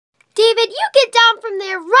David, you get down from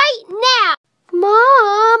there right now!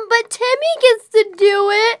 Mom, but Timmy gets to do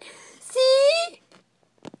it. See?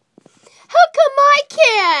 How come I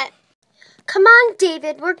can't? Come on,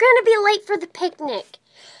 David. We're going to be late for the picnic.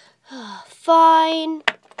 Fine.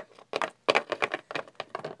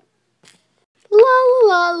 La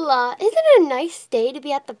la la. Isn't it a nice day to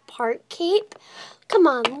be at the park, Cape? Come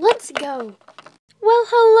on, let's go. Well,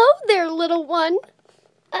 hello there, little one.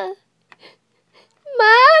 Mom?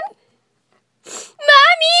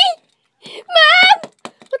 Mommy? Mom!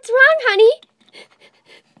 What's wrong, honey?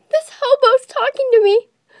 This hobo's talking to me.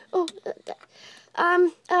 Oh,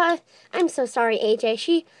 I'm so sorry, AJ.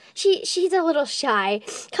 She's a little shy.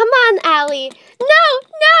 Come on, Allie. No!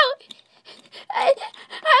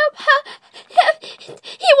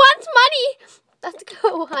 He wants money. Let's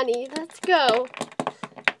go, honey. Let's go.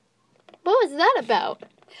 What was that about?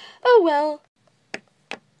 Oh, well.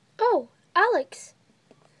 Oh, Alex.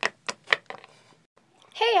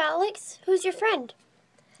 Hey, Alex. Who's your friend?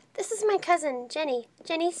 This is my cousin, Jenny.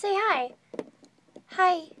 Jenny, say hi.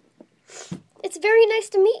 Hi. It's very nice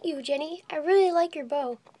to meet you, Jenny. I really like your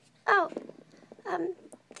bow. Oh,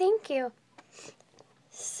 thank you.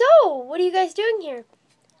 So, what are you guys doing here?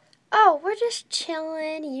 Oh, we're just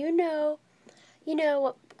chilling, you know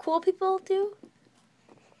what cool people do?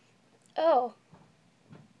 Oh.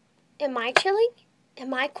 Am I chilling?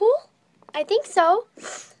 Am I cool? I think so.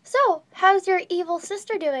 So, how's your evil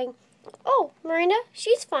sister doing? Oh, Miranda,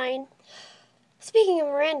 she's fine. Speaking of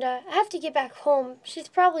Miranda, I have to get back home. She's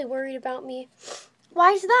probably worried about me.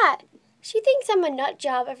 Why's that? She thinks I'm a nut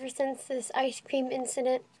job ever since this ice cream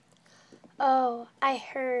incident. Oh, I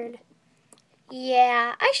heard.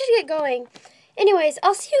 Yeah, I should get going. Anyways,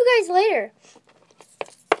 I'll see you guys later.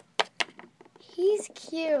 He's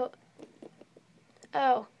cute.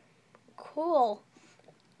 Oh, cool.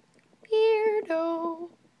 Weirdo.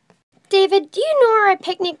 David, do you know where our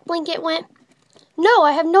picnic blanket went? No,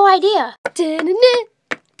 I have no idea.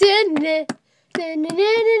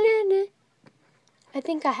 I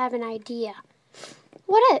think I have an idea.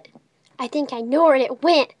 What? I think I know where it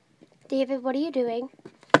went. David, what are you doing?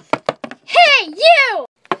 Hey, you!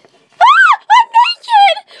 Ah! I'm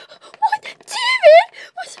naked! What? David!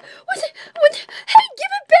 Hey,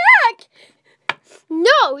 give it back!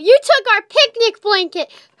 No, you took our picnic blanket.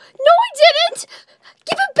 No, I didn't!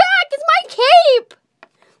 Give it back! It's my cape!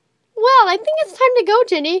 Well, I think it's time to go,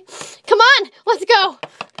 Jenny. Come on, let's go.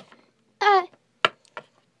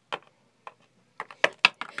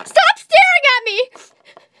 Stop staring at me!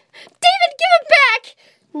 David, give it back!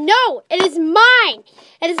 No, it is mine.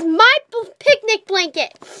 It is my picnic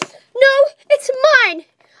blanket. No, it's mine.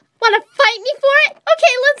 Want to fight me for it?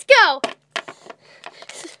 Okay, let's go.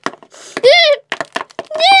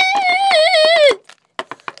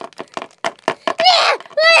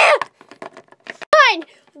 Fine.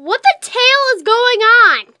 What the tail is going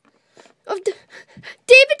on? Oh,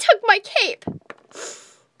 David took my cape.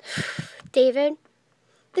 David,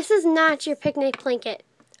 this is not your picnic blanket,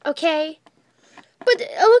 okay? But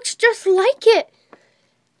it looks just like it.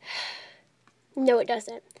 No, it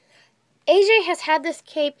doesn't. AJ has had this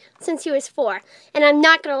cape since he was 4, and I'm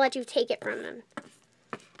not going to let you take it from him.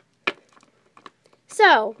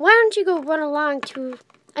 So, why don't you go run along to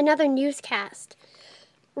another newscast?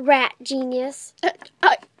 Rat genius. I'm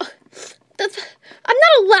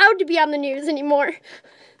not allowed to be on the news anymore.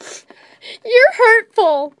 You're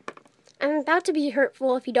hurtful. I'm about to be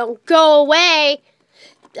hurtful if you don't go away.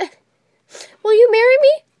 Will you marry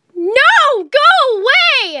me? No! Go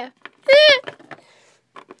away!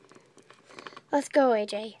 Let's go,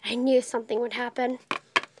 AJ. I knew something would happen.